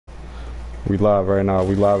We live right now.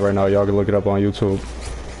 We live right now. Y'all can look it up on YouTube.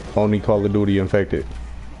 Only Call of Duty Infected.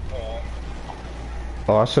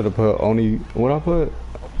 Oh, I should have put only. What I put?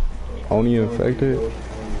 Only Infected.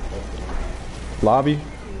 Lobby.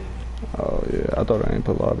 Oh yeah, I thought I ain't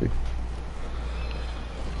put lobby.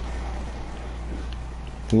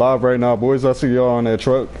 Live right now, boys. I see y'all on that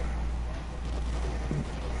truck.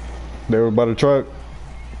 They were by the truck.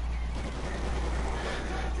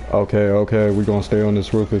 Okay, we gonna stay on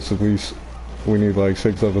this roof. It's at least, we need like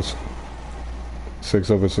 6 of us. 6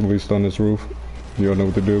 of us at least on this roof. Y'all know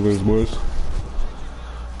what the deal is, boys.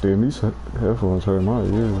 Damn, these headphones hurt my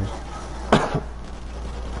ears.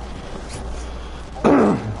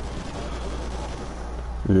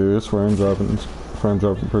 Yeah, it's frame dropping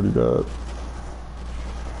pretty bad.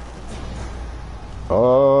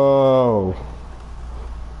 Oh,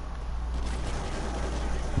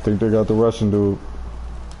 I think they got the Russian dude.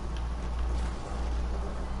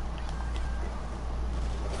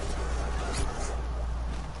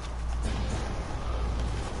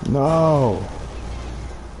 No.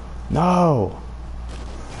 No.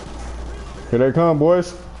 Here they come,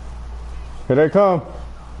 boys. Here they come.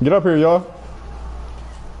 Get up here, y'all.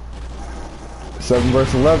 7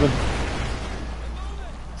 versus 11.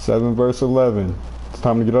 7 versus 11. It's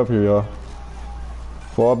time to get up here, y'all.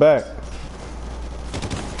 Fall back.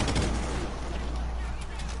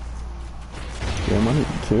 Damn, I need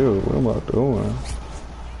to kill. What am I doing?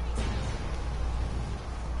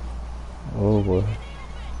 Oh boy.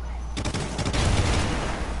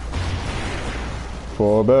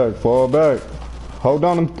 Fall back, fall back. Hold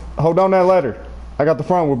on that ladder. I got the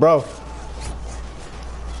front with bro.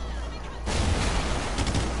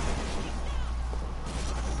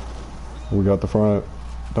 We got the front.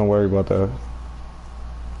 Don't worry about that.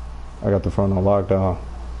 I got the front on lockdown.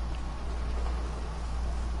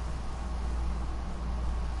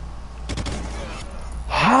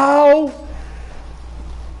 How?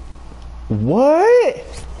 What?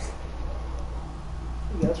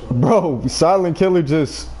 Bro, Silent Killer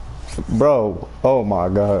just... Bro, oh my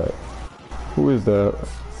god. Who is that?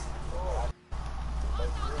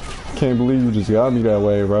 Can't believe you just got me that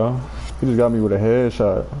way, bro. You just got me with a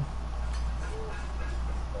headshot.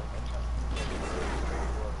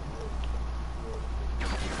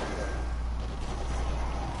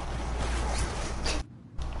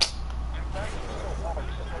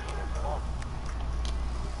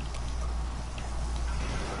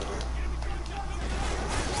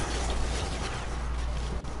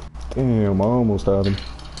 Damn, I almost had him.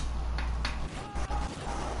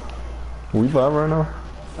 We live right now?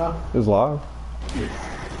 Huh? It's live.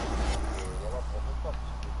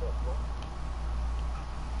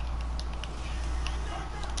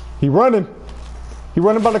 He running. He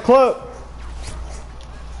running by the club.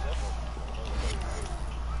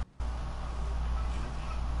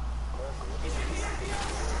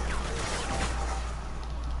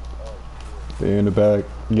 They're in the back.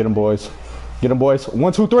 Get him, boys. Get him, boys.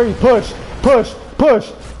 1, 2, 3. Push. Push.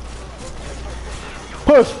 Push.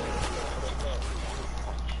 Push.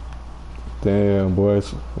 Damn,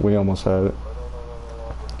 boys. We almost had it.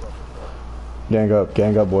 Gang up.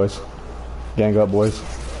 Gang up, boys. Gang up, boys.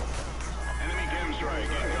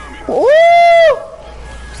 Woo!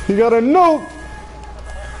 He got a nuke.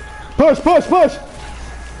 Push, push, push.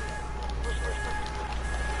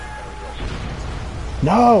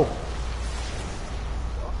 No.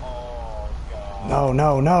 No,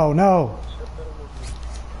 no, no, no.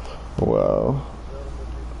 Wow.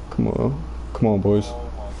 Come on. Come on, boys.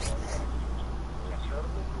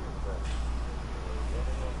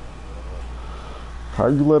 How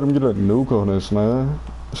you let him get a nuke on us, man?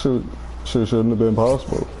 Shouldn't have been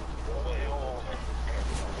possible.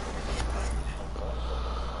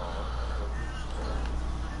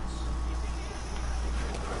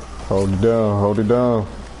 Hold it down, hold it down.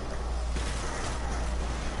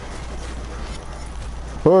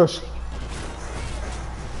 Push.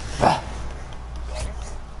 Ah.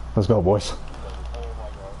 Let's go, boys.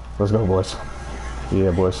 Let's go, boys.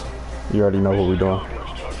 Yeah, boys. You already know what we're doing.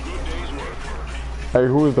 Hey,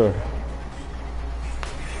 who is there?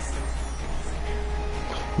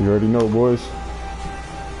 You already know, boys.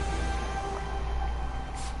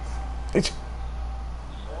 It's...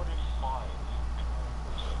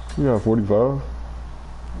 You got 45?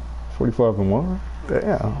 45 and 1?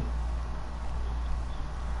 Damn.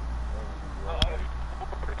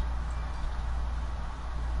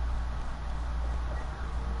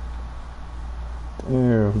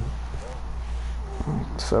 Damn.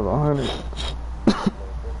 700.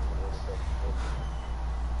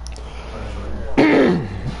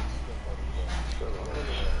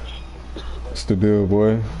 It's the deal,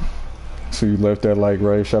 boy. So you left that like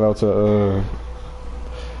right. Shout out to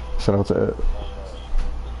shout out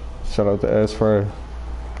to S Fry.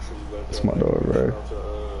 That's my dog, right?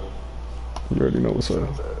 You already know what's up.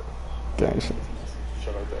 Gang shit.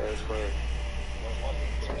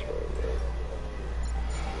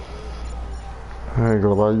 I ain't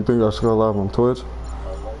gonna lie, you think I should go live on Twitch?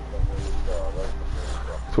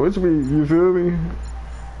 Twitch be, you feel me?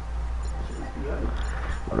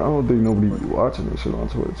 But I don't think nobody be watching this shit on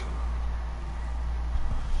Twitch.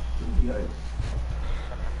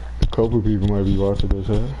 A couple people might be watching this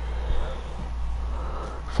shit.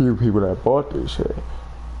 Few people that bought this shit.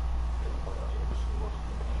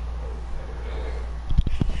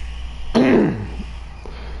 Yeah,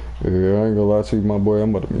 I ain't gonna lie to you, my boy,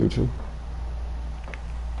 I'm about to mute you.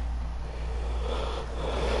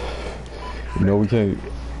 You know we can't.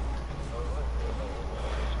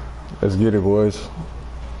 Let's get it, boys.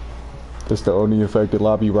 It's the only infected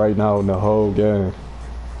lobby right now in the whole game.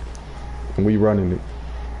 And we running it.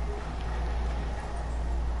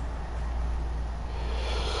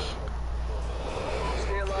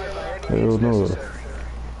 Hell no.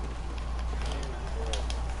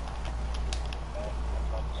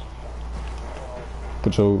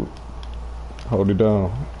 Put your... Hold it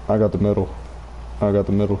down. I got the middle. I got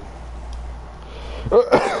the middle.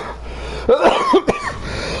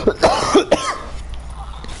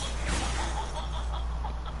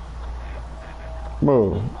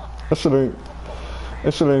 Bro, that shit ain't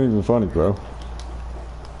even funny, bro.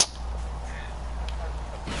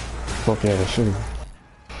 Fuck yeah, that shit.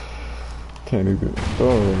 Can't even.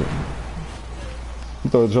 Oh, you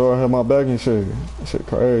thought Joe had my back and shit. That shit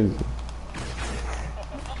crazy.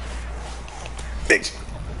 Bitch.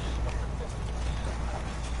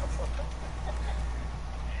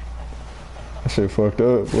 That shit fucked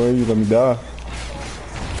up, boy. You let me die.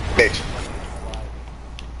 Bitch.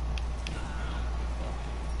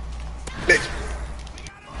 Bitch.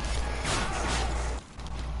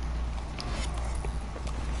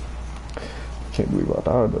 Can't believe I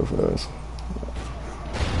died though fast.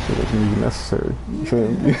 Shit wasn't even necessary. You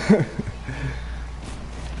feel me?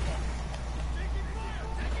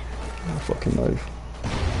 Fucking knife.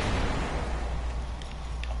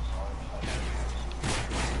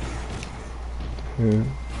 Yeah.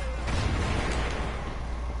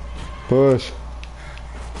 Push.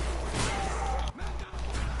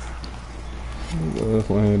 Left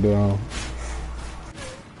laying down.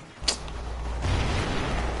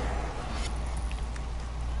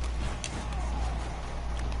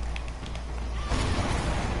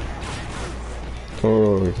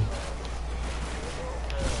 Oh.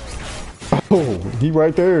 Oh, he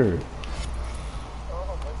right there.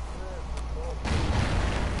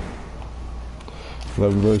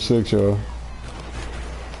 11-6, y'all.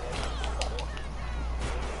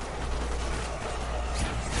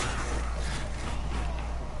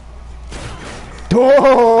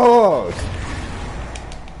 Dog!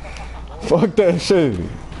 Fuck that shit.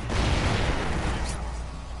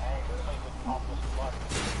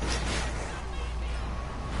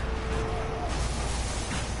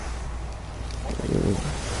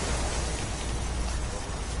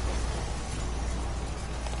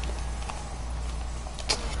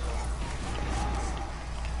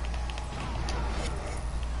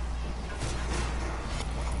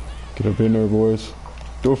 Get up in there, boys.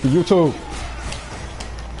 Do it for YouTube.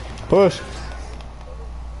 Push.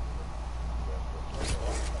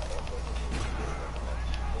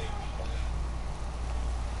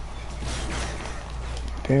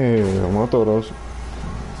 Damn, I thought I was...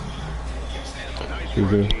 You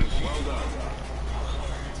good?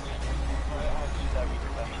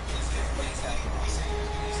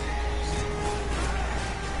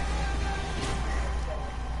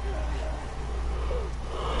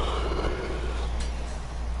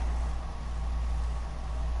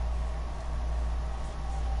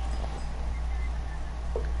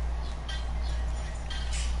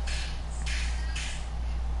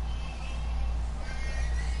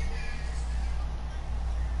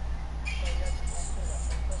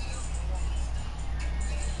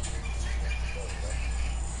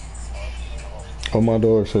 Oh, my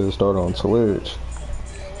dog said start on Twitch.